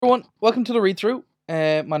everyone, welcome to the Readthrough.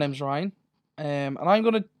 My name's Ryan, and I'm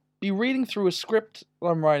going to be reading through a script that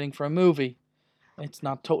I'm writing for a movie. It's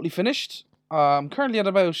not totally finished. I'm currently at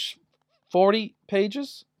about 40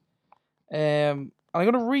 pages. I'm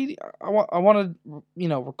going to read. I want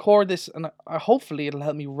to, record this, and hopefully it'll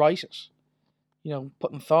help me write it.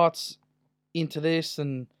 Putting thoughts into this,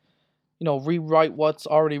 and rewrite what's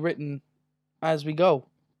already written as we go,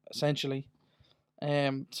 essentially.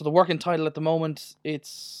 So the working title at the moment,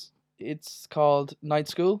 it's called Night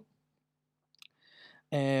School.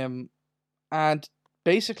 And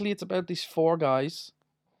basically it's about these four guys,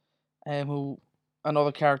 who and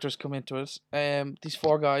other characters come into it. These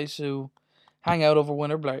four guys who hang out over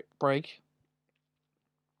winter break,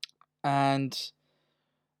 and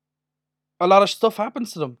a lot of stuff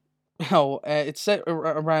happens to them. It's set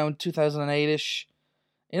around 2008ish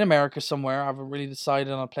in America somewhere. I haven't really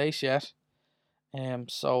decided on a place yet.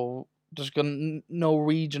 So there's no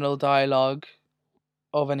regional dialogue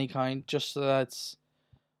of any kind, just so that's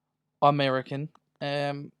American.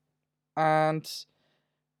 And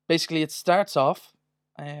basically it starts off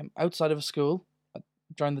outside of a school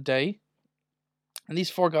during the day. And these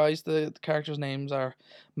four guys, the characters' names are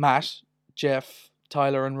Matt, Jeff,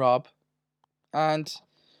 Tyler, and Rob. And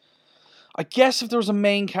I guess if there was a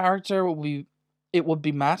main character, it would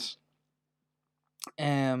be Matt.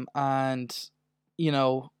 And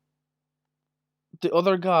the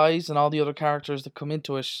other guys and all the other characters that come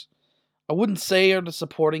into it, I wouldn't say are the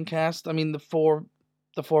supporting cast. I mean, the four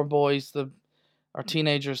boys, are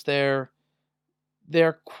teenagers. They're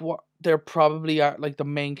probably like the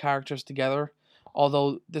main characters together.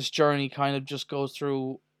 Although this journey kind of just goes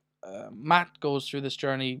through. Matt goes through this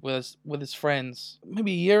journey with his friends.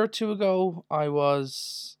 Maybe a year or two ago, I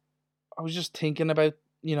was just thinking about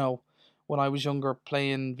when I was younger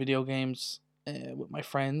playing video games with my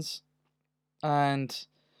friends, and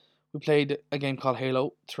we played a game called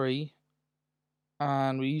Halo 3,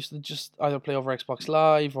 and we used to just either play over Xbox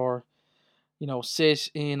Live or sit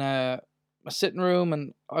in a sitting room.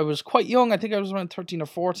 And I was quite young. I think I was around 13 or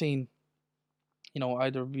 14,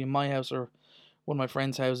 either be in my house or one of my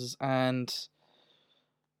friends' houses. And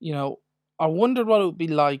I wondered what it would be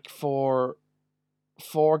like for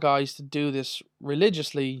four guys to do this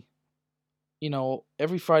religiously.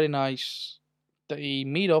 Every Friday night they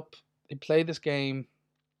meet up, they play this game,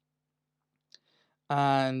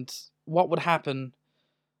 and what would happen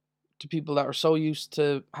to people that are so used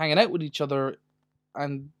to hanging out with each other,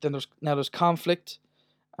 and then there's conflict,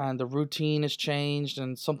 and the routine is changed,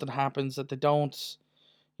 and something happens that they don't,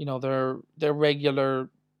 their regular,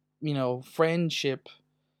 friendship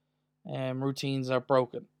routines are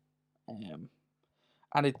broken.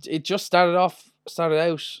 And it just started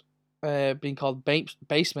out being called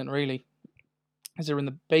Basement, really, as they were in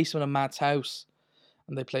the basement of Matt's house,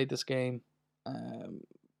 and they played this game.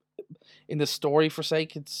 In the story, for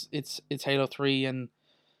sake, it's Halo 3,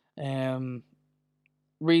 and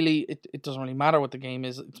really it doesn't really matter what the game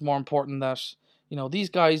is. It's more important that these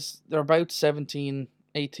guys, they're about 17,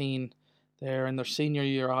 18, they're in their senior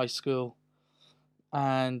year of high school,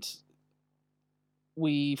 and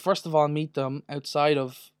we first of all meet them outside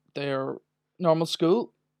of their normal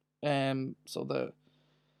school. So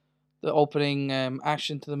the opening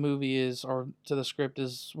action to the movie or to the script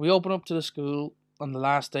is, we open up to the school on the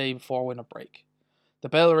last day before winter break. The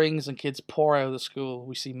bell rings and kids pour out of the school.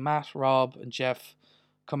 We see Matt, Rob, and Jeff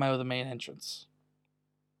come out of the main entrance.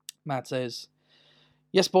 Matt says,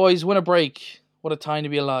 "Yes, boys, winter break. What a time to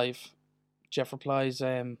be alive." Jeff replies,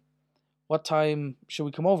 "What time should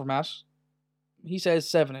we come over, Matt?" He says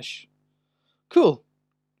 7ish. "Cool.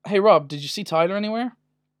 Hey, Rob, did you see Tyler anywhere?"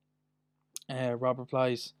 Rob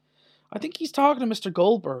replies, "I think he's talking to Mr.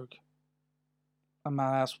 Goldberg." And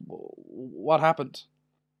Matt asks, "What happened?"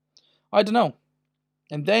 "I don't know."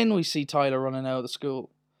 And then we see Tyler running out of the school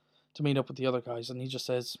to meet up with the other guys, and he just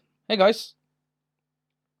says, "Hey, guys."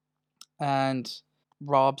 And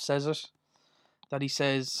Rob says he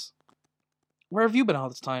says, "Where have you been all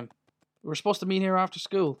this time? We were supposed to meet here after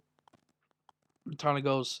school." And Tyler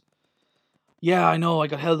goes, "Yeah, I know, I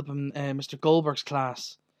got held up in Mr. Goldberg's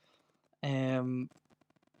class.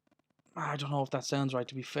 I don't know if that sounds right,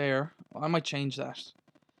 to be fair. I might change that.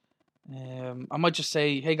 I might just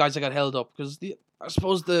say, 'Hey guys, I got held up,' because I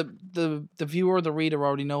suppose the viewer, the reader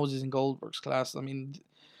already knows he's in Goldberg's class. I mean,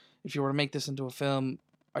 if you were to make this into a film,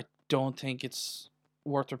 I don't think it's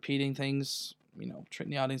worth repeating things,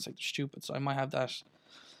 treating the audience like they're stupid. So I might have that.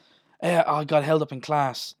 I got held up in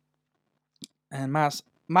class." And Matt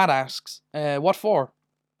asks, "What for?"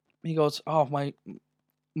 He goes, "Oh, my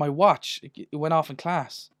watch, it went off in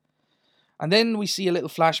class." And then we see a little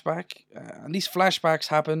flashback. And these flashbacks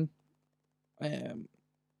happen um,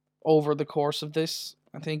 over the course of this.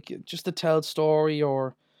 I think just to tell story,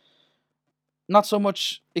 or not so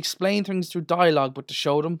much explain things through dialogue, but to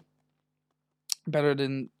show them better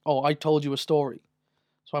than, oh, I told you a story.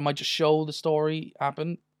 So I might just show the story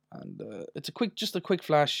happen. And it's just a quick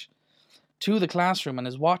flash to the classroom, and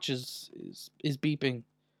his watch is beeping.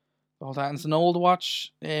 All that, and it's an old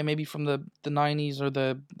watch, maybe from the 90s or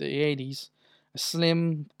the 80s, a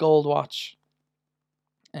slim gold watch.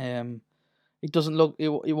 It doesn't look, it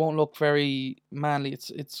won't look very manly.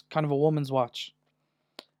 It's kind of a woman's watch,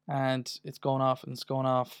 and it's going off and it's going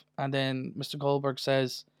off, and then Mr. Goldberg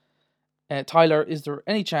says, Tyler, is there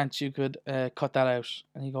any chance you could cut that out?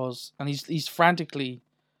 And he goes, and he's frantically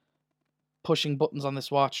pushing buttons on this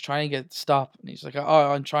watch, trying to get it to stop. And he's like,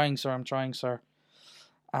 oh, I'm trying, sir.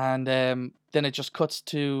 And then it just cuts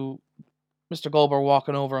to Mr. Goldberg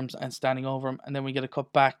walking over him and standing over him. And then we get a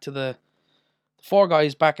cut back to the four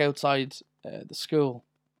guys back outside the school.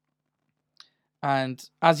 And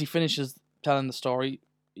as he finishes telling the story,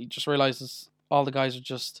 he just realizes all the guys are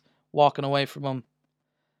just walking away from him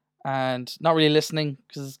and not really listening,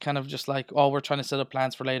 because it's kind of just like, oh, we're trying to set up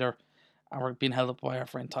plans for later, and we're being held up by our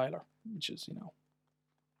friend Tyler, which is,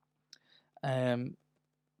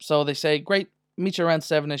 so they say, great, meet you around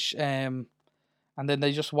 7ish, and then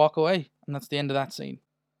they just walk away, and that's the end of that scene.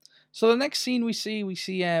 So the next scene we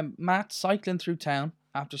see Matt cycling through town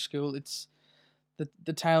after school. It's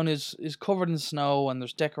the town is covered in snow, and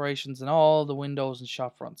there's decorations in all the windows and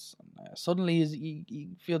shop fronts. And, suddenly he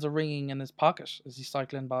feels a ringing in his pocket as he's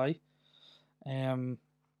cycling by.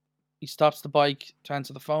 He stops the bike to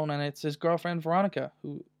answer the phone, and it's his girlfriend Veronica,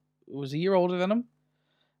 who was a year older than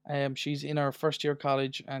him. She's in her first year of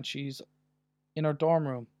college, and she's in her dorm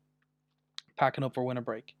room packing up for winter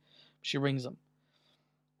break. She rings him,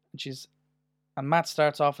 and Matt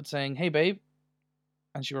starts off with saying, "Hey babe,"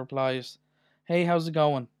 and she replies, "Hey, how's it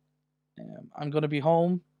going? I'm going to be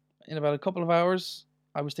home in about a couple of hours.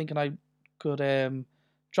 I was thinking I could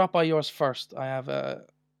drop by yours first. I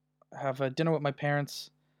have a dinner with my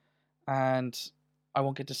parents, and I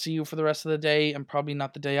won't get to see you for the rest of the day, and probably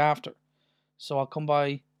not the day after. So I'll come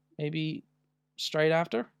by maybe straight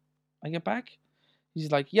after I get back."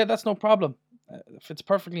 He's like, "Yeah, that's no problem. It fits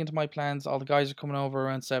perfectly into my plans. All the guys are coming over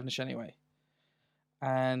around 7ish anyway."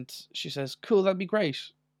 And she says, "Cool, that'd be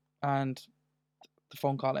great." And the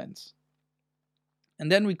phone call ends. And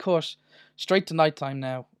then we cut straight to nighttime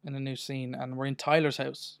now in a new scene, and we're in Tyler's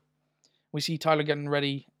house. We see Tyler getting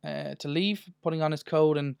ready to leave, putting on his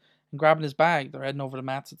coat and grabbing his bag. They're heading over to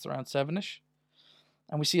Matt's. It's around 7ish.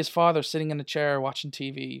 And we see his father sitting in a chair watching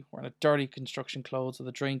TV, wearing a dirty construction clothes with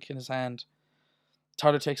a drink in his hand.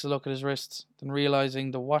 Tyler takes a look at his wrist, then realizing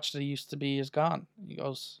the watch that he used to be is gone. He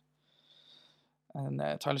goes, and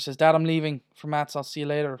Tyler says, "Dad, I'm leaving for Matt's. I'll see you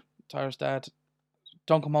later." Tyler's dad,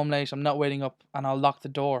 "Don't come home late. I'm not waiting up, and I'll lock the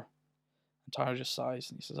door." And Tyler just sighs,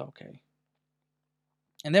 and he says, "Okay."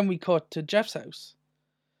 And then we cut to Jeff's house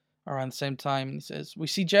around the same time. And he says, we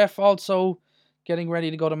see Jeff also getting ready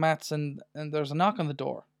to go to Matt's, and there's a knock on the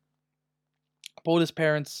door. Both his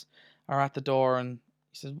parents are at the door, and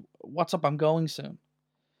he says, "What's up? I'm going soon."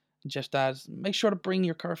 And Jeff's dad, "Make sure to bring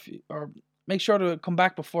your curfew, or make sure to come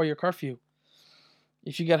back before your curfew.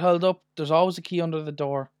 If you get held up, there's always a key under the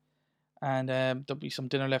door, and there'll be some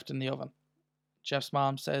dinner left in the oven." Jeff's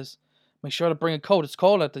mom says, "Make sure to bring a coat. It's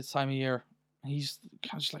cold at this time of year." And he's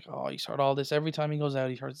kind of just like, oh, he's heard all this. Every time he goes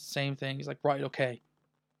out, he hears the same thing. He's like, right, okay.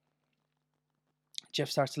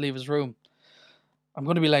 Jeff starts to leave his room. "I'm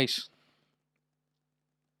going to be late."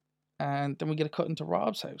 And then we get a cut into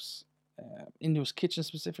Rob's house, into his kitchen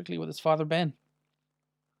specifically, with his father Ben.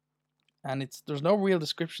 And there's no real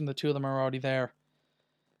description. The two of them are already there.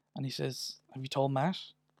 And he says, "Have you told Matt?"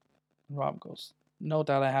 And Rob goes, "No,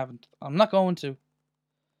 Dad, I haven't. I'm not going to.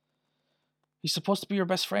 He's supposed to be your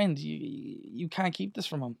best friend. You can't keep this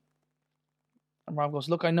from him." And Rob goes,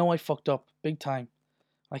 "Look, I know I fucked up big time.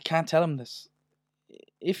 I can't tell him this.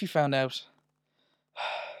 If he found out,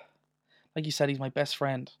 like you said, he's my best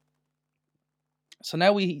friend." So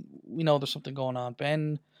now we know there's something going on.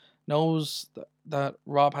 Ben knows that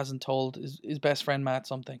Rob hasn't told his best friend Matt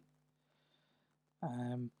something.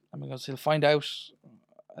 And because he'll find out,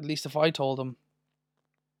 at least if I told him.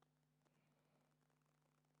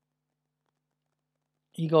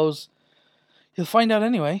 He goes, "He'll find out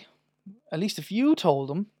anyway. At least if you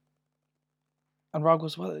told him." And Rob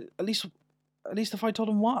goes, "Well, at least if I told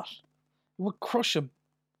him what? It would crush him.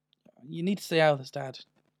 You need to stay out of this, Dad."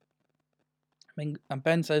 And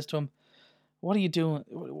Ben says to him, "What are you doing?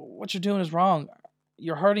 What you're doing is wrong.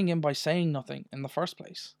 You're hurting him by saying nothing in the first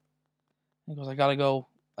place." He goes, I gotta go.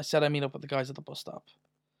 I said I meet up with the guys at the bus stop.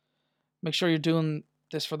 Make sure you're doing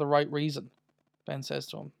this for the right reason, Ben says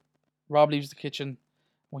to him. Rob leaves the kitchen, and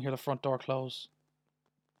we hear the front door close.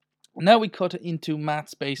 And now we cut into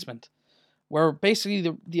Matt's basement, where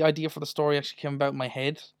basically the idea for the story actually came about in my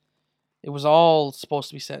head. It was all supposed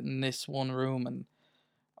to be set in this one room, and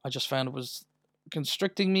I just found it was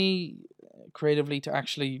constricting me creatively to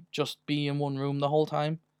actually just be in one room the whole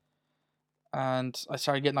time. And I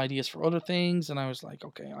started getting ideas for other things, and I was like,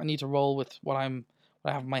 okay, I need to roll with what I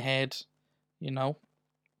have in my head, you know.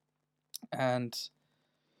 And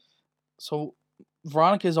so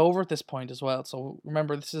Veronica is over at this point as well. So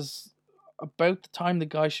remember, this is about the time the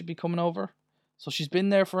guy should be coming over. So she's been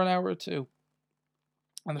there for an hour or two,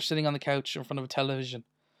 and they're sitting on the couch in front of a television.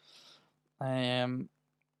 And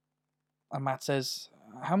Matt says,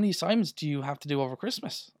 how many assignments do you have to do over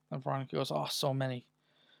Christmas? And Veronica goes, oh, so many.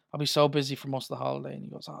 I'll be so busy for most of the holiday. And he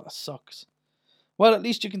goes, oh, that sucks. Well, at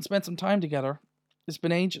least you can spend some time together. It's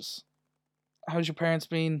been ages. How's your parents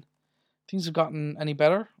been? Things have gotten any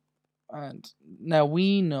better? And now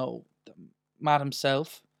we know that Matt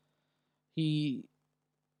himself,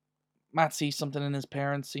 Matt sees something in his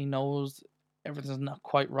parents. He knows everything's not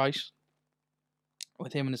quite right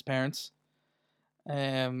with him and his parents.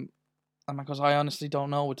 And Matt goes, I honestly don't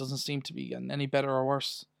know. It doesn't seem to be getting any better or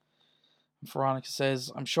worse. And Veronica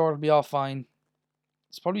says, I'm sure it'll be all fine.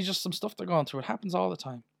 It's probably just some stuff they're going through. It happens all the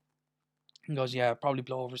time. He goes, yeah, it'll probably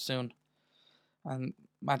blow over soon. And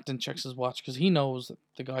Matt then checks his watch because he knows that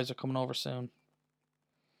the guys are coming over soon.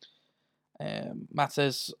 Matt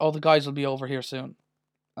says, oh, the guys will be over here soon.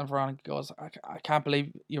 And Veronica goes, I can't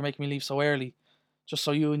believe you're making me leave so early just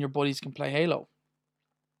so you and your buddies can play Halo.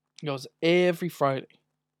 He goes, every Friday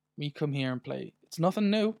we come here and play. It's nothing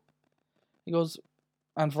new. He goes,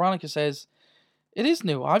 and Veronica says, it is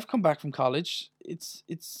new. I've come back from college.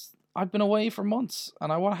 I've been away for months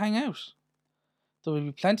and I want to hang out. There will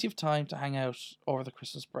be plenty of time to hang out over the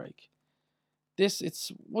Christmas break.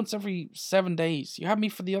 It's once every 7 days. You have me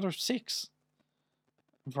for the other 6.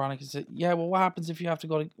 And Veronica said, yeah, well, what happens if you have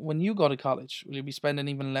to when you go to college? Will you be spending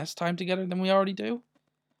even less time together than we already do?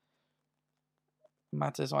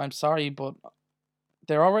 Matt says, oh, I'm sorry, but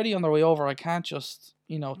they're already on their way over. I can't just,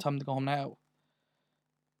 tell them to go home now.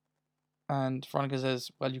 And Veronica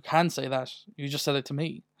says, well, you can say that. You just said it to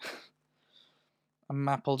me. And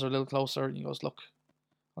Matt pulls her a little closer and he goes, look,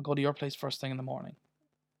 I'll go to your place first thing in the morning.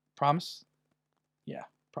 Promise? Yeah,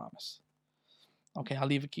 promise. Okay, I'll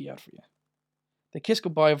leave a key out for you. They kiss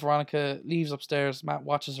goodbye. Veronica leaves upstairs. Matt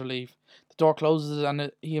watches her leave. The door closes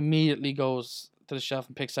and he immediately goes to the shelf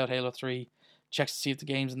and picks out Halo 3. Checks to see if the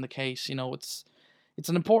game's in the case. It's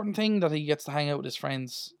an important thing that he gets to hang out with his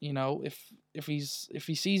friends. If he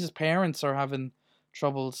sees his parents are having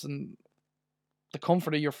troubles, and the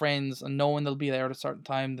comfort of your friends and knowing they'll be there at a certain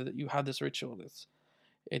time, that you have this ritual,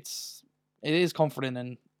 it is comforting.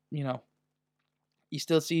 And he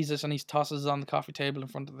still sees this and he tosses it on the coffee table in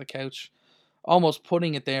front of the couch, almost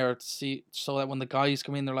putting it there to see, so that when the guys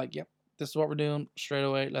come in, they're like, yep, this is what we're doing straight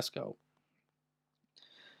away, let's go.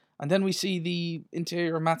 And then we see the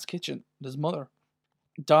interior of Matt's kitchen, his mother,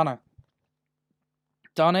 Donna.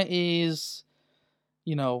 Donna is,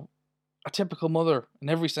 a typical mother in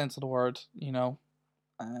every sense of the word,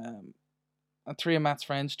 And 3 of Matt's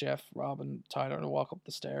friends, Jeff, Rob, and Tyler, walk up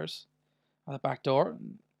the stairs at the back door.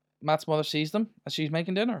 And Matt's mother sees them as she's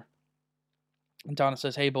making dinner. And Donna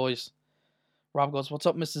says, hey, boys. Rob goes, what's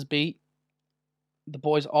up, Mrs. B? The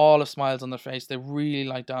boys all have smiles on their face. They really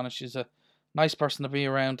like Donna. She's a nice person to be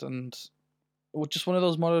around, and just one of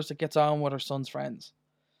those mothers that gets on with her son's friends.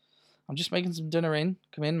 I'm just making some dinner in.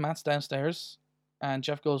 Come in, Matt's downstairs. And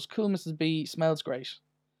Jeff goes, cool, Mrs. B, smells great.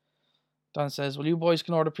 Donna says, well, you boys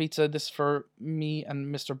can order pizza. This for me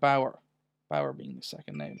and Mr. Bauer. Bauer being the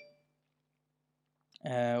second name.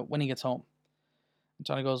 When he gets home. And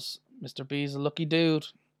Johnny goes, Mr. B's a lucky dude.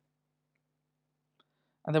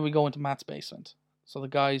 And then we go into Matt's basement. So the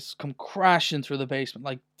guys come crashing through the basement,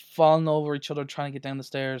 like falling over each other, trying to get down the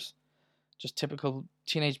stairs. Just typical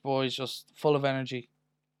teenage boys, just full of energy.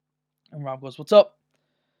 And Rob goes, what's up?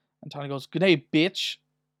 And Tony goes, good day, bitch.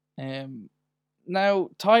 Now,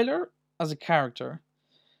 Tyler, as a character,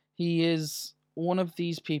 he is one of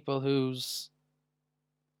these people who's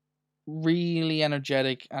really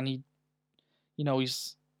energetic, and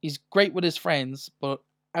he's great with his friends, but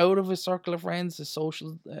out of his circle of friends, his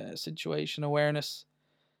social situation awareness,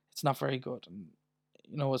 it's not very good. And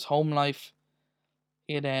his home life,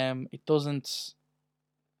 it doesn't,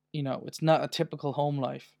 it's not a typical home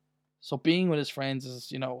life. So being with his friends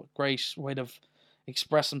is, a great way to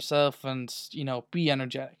express himself and, be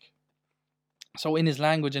energetic. So in his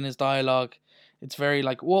language, in his dialogue, it's very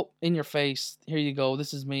like, whoa, in your face, here you go,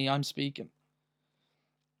 this is me, I'm speaking.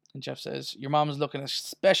 And Jeff says, your mom is looking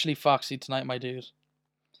especially foxy tonight, my dude.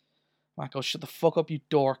 Matt goes, shut the fuck up, you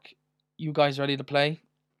dork. You guys ready to play?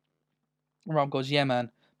 And Rob goes, yeah,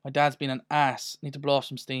 man. My dad's been an ass. Need to blow off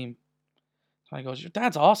some steam. So he goes, your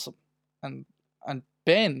dad's awesome. And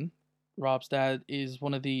Ben, Rob's dad, is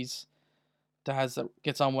one of these dads that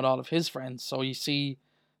gets on with all of his friends. So you see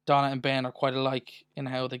Donna and Ben are quite alike in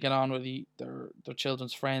how they get on with their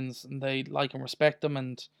children's friends, and they like and respect them,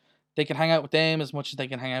 and they can hang out with them as much as they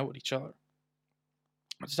can hang out with each other.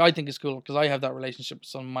 Which I think is cool, because I have that relationship with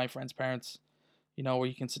some of my friends' parents, where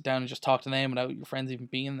you can sit down and just talk to them without your friends even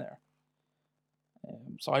being there.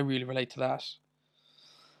 So I really relate to that.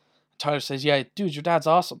 Tyler says, yeah, dude, your dad's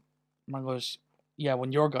awesome. And I goes, yeah,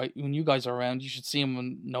 when you guys are around, you should see him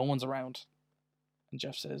when no one's around. And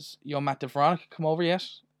Jeff says, yo, Matt, did Veronica come over yet?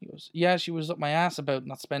 He goes, yeah, she was up my ass about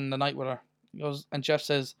not spending the night with her. He goes, and Jeff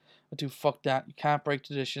says, dude, fuck that. You can't break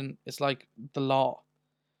tradition. It's like the law.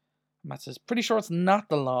 Matt says, pretty sure it's not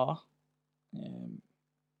the law.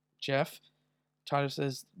 Jeff. Tyler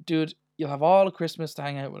says, dude, you'll have all of Christmas to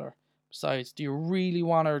hang out with her. Besides, do you really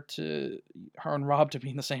want her and Rob to be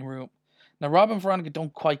in the same room? Now, Rob and Veronica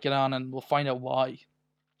don't quite get on, and we'll find out why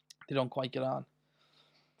they don't quite get on.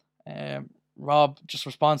 Rob just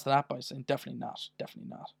responds to that by saying, definitely not.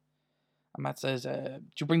 And Matt says, did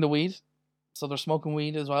you bring the weed? So they're smoking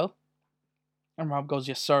weed as well. And Rob goes,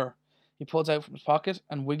 yes, sir. He pulls out from his pocket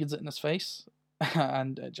and wiggles it in his face.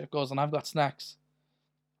 And Jeff goes, and I've got snacks.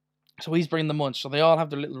 So he's bringing the munch. So they all have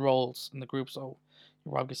their little roles in the group. So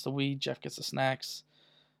Rob gets the weed, Jeff gets the snacks.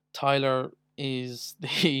 Tyler is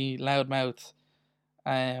the loudmouth.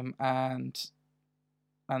 And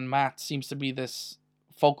Matt seems to be this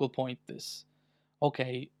focal point.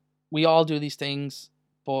 Okay, we all do these things,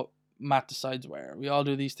 but Matt decides where. We all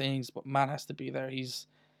do these things, but Matt has to be there. He's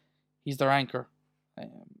their anchor.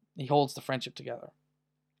 He holds the friendship together.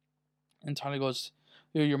 And Tyler goes,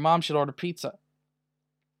 your mom should order pizza.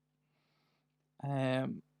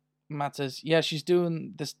 Matt says, yeah, she's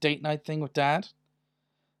doing this date night thing with Dad.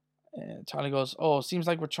 Tyler goes, oh, seems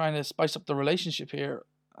like we're trying to spice up the relationship here.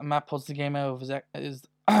 And Matt puts the game out of his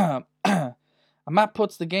and Matt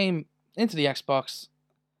puts the game into the Xbox,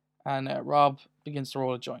 and Rob begins to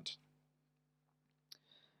roll a joint.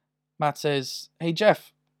 Matt says, hey,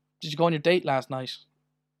 Jeff, did you go on your date last night?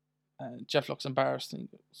 Jeff looks embarrassed and he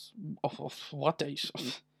goes, oh, what date?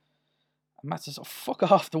 And Matt says, oh, fuck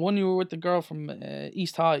off, the one you were with the girl from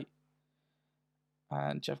East High.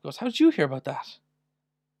 And Jeff goes, how did you hear about that?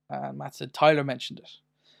 And Matt said, Tyler mentioned it.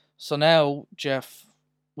 So now Jeff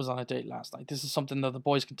was on a date last night. This is something that the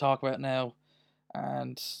boys can talk about now,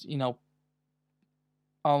 and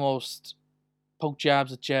almost poke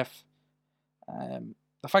jabs at Jeff.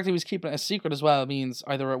 The fact that he was keeping it a secret as well means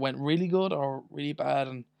either it went really good or really bad,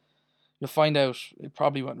 and you'll find out it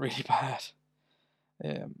probably went really bad.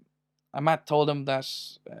 And Matt told him that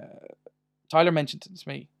Tyler mentioned it to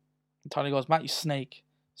me. And Tyler goes, Matt, you snake.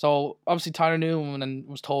 So obviously Tyler knew him and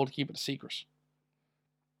was told to keep it a secret.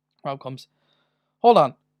 Rob comes, hold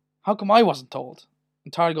on, how come I wasn't told?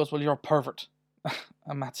 And Tyler goes, well, you're a pervert.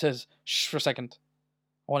 And Matt says, shh for a second,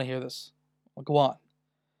 I want to hear this. Well, go on.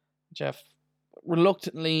 Jeff,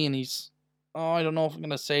 reluctantly, and he's, I don't know if I'm going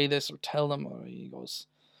to say this or tell them. Or he goes,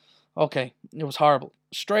 okay, it was horrible.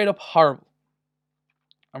 Straight up horrible.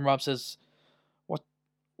 And Rob says,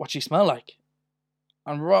 what she smell like?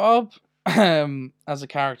 And Rob, as a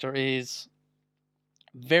character, is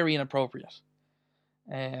very inappropriate.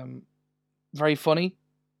 Very funny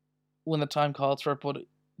when the time calls for it, but it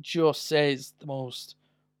just says the most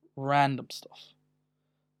random stuff.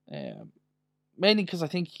 Mainly because I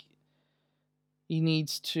think he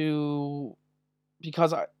needs to,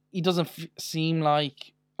 because he doesn't seem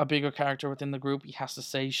like a bigger character within the group. He has to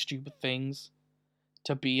say stupid things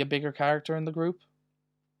to be a bigger character in the group.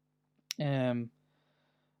 And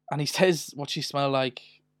he says what she smelled like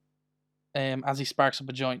as he sparks up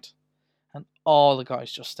a joint. And all the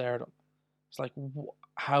guys just stare at him. It's like,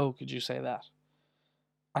 how could you say that?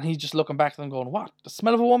 And he's just looking back at them going, what? The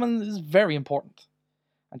smell of a woman is very important.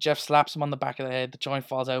 And Jeff slaps him on the back of the head. The joint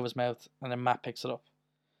falls out of his mouth. And then Matt picks it up.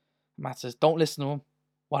 Matt says, don't listen to him.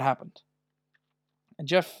 What happened? And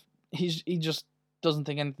Jeff, he just doesn't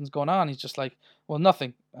think anything's going on. He's just like, well,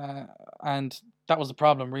 nothing. And that was the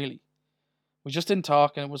problem, really. We just didn't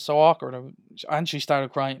talk, and it was so awkward. And she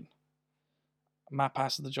started crying. Matt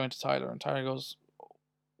passes the joint to Tyler, and Tyler goes,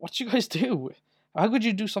 what'd you guys do? How could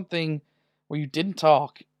you do something where you didn't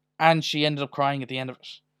talk, and she ended up crying at the end of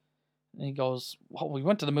it? And he goes, well, we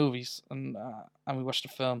went to the movies, and we watched a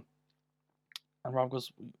film. And Rob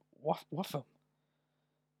goes, what film?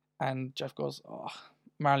 And Jeff goes, oh,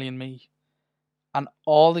 Marley and Me. And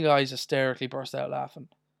all the guys hysterically burst out laughing.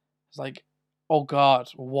 It's like, oh God,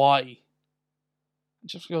 why? And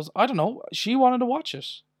Jeff goes, I don't know. She wanted to watch it.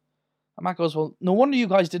 And Matt goes, well, no wonder you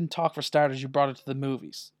guys didn't talk for starters. You brought it to the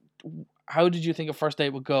movies. How did you think a first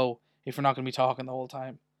date would go if you're not going to be talking the whole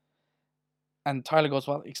time? And Tyler goes,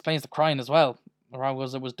 well, it explains the crying as well. And Rob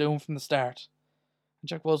goes, it was doomed from the start. And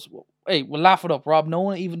Jack goes, hey, we'll laugh it up, Rob. No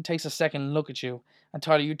one even takes a second and look at you. And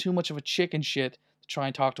Tyler, you're too much of a chicken shit to try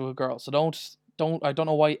and talk to a girl. So I don't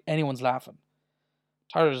know why anyone's laughing.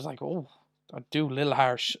 Tyler's like, oh, I do, a little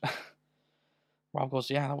harsh. Rob goes,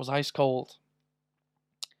 yeah, that was ice cold.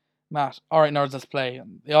 Matt, alright nerds, let's play.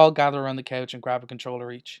 And they all gather around the couch and grab a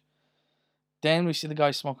controller each. Then we see the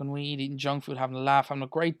guys smoking weed, eating junk food, having a laugh, having a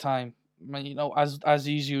great time. You know, as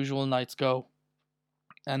these usual nights go.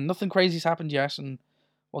 And nothing crazy's happened yet, and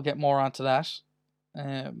we'll get more onto that.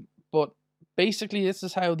 But basically, this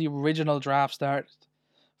is how the original draft started,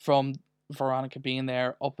 from Veronica being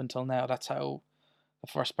there up until now. That's how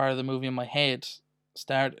the first part of the movie in my head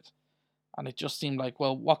started. And it just seemed like,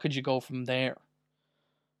 well, what could you go from there?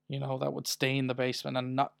 You know, that would stay in the basement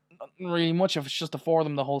and not really much if it's just the four of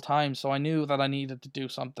them the whole time. So I knew that I needed to do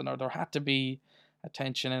something, or there had to be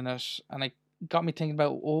attention in it. And it got me thinking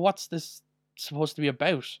about, well, what's this supposed to be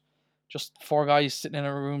about? Just four guys sitting in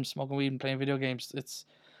a room smoking weed and playing video games.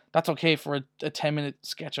 That's okay for a 10-minute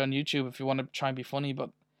sketch on YouTube if you want to try and be funny, but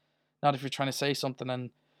not if you're trying to say something. And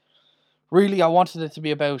really, I wanted it to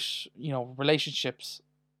be about, you know, relationships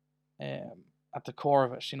at the core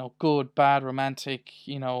of it. You know, good, bad, romantic,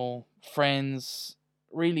 you know, friends.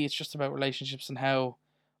 Really, it's just about relationships and how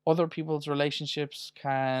other people's relationships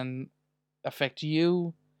can affect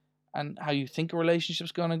you and how you think a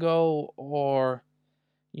relationship's going to go. Or,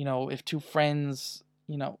 you know, if two friends,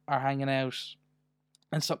 you know, are hanging out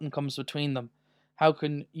and something comes between them, how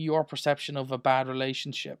can your perception of a bad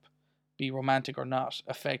relationship, be romantic or not,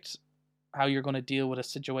 affect how you're going to deal with a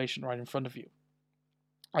situation right in front of you?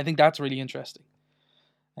 I think that's really interesting.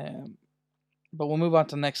 But we'll move on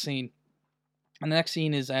to the next scene. And the next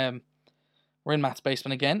scene is we're in Matt's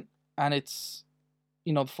basement again, and it's,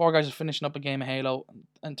 you know, the four guys are finishing up a game of Halo,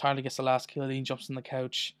 and Tyler gets the last kill. He jumps on the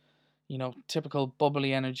couch, you know, typical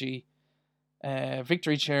bubbly energy,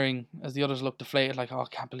 victory cheering as the others look deflated, like, oh, I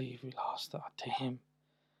can't believe we lost that to him.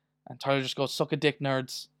 And Tyler just goes, suck a dick,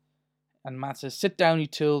 nerds. And Matt says, sit down, you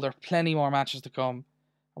tool. There are plenty more matches to come.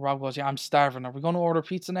 And Rob goes, yeah, I'm starving. Are we going to order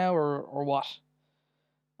pizza now or what?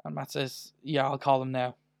 And Matt says, yeah, I'll call them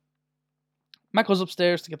now. Matt goes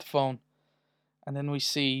upstairs to get the phone. And then we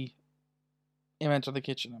see him enter the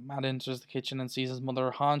kitchen. And Matt enters the kitchen and sees his mother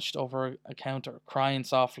hunched over a counter, crying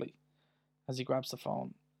softly as he grabs the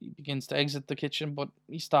phone. He begins to exit the kitchen, but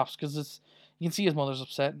he stops because you can see his mother's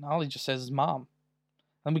upset, and all he just says is mom.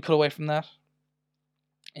 And we cut away from that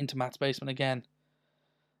into Matt's basement again.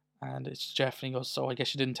 And it's Jeff, and he goes, so I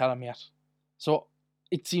guess you didn't tell him yet. So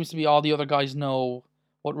it seems to be all the other guys know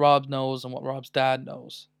what Rob knows and what Rob's dad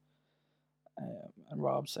knows. And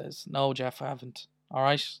Rob says, no, Jeff, I haven't. All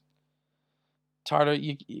right. Tyler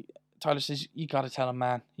says, you got to tell him,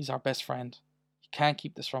 man. He's our best friend. You can't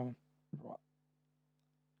keep this from him.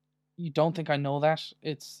 You don't think I know that?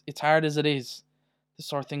 It's hard as it is. This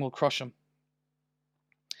sort of thing will crush him.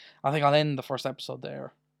 I think I'll end the first episode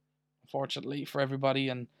there, unfortunately, for everybody.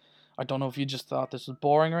 And I don't know if you just thought this was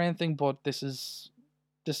boring or anything, but this is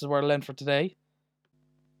where I'll end for today.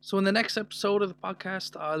 So in the next episode of the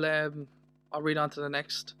podcast, I'll read on to the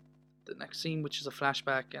next scene, which is a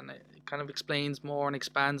flashback, and it kind of explains more and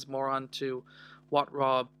expands more onto what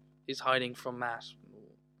Rob is hiding from Matt.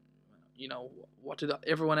 You know, what did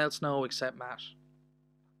everyone else know except Matt?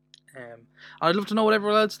 I'd love to know what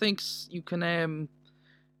everyone else thinks. You can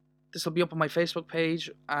this will be up on my Facebook page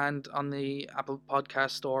and on the Apple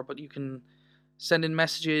Podcast Store, but you can send in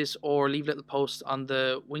messages or leave little posts on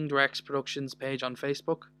the Winged Rex Productions page on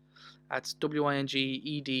Facebook. That's WINGEDREX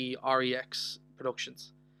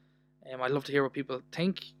Productions. I'd love to hear what people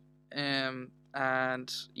think. And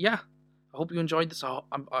yeah, I hope you enjoyed this. I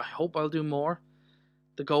hope I'll do more.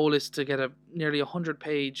 The goal is to get a nearly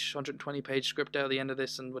 100-page, 120-page script out at the end of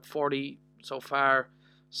this, and with 40 so far,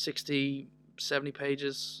 60, 70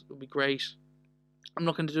 pages would be great. I'm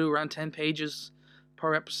looking to do around 10 pages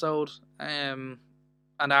per episode, and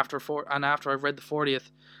after I've read the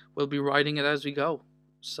 40th, we'll be writing it as we go.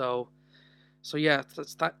 So yeah,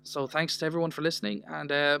 that's that. So thanks to everyone for listening,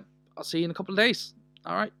 and I'll see you in a couple of days.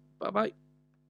 All right, bye bye.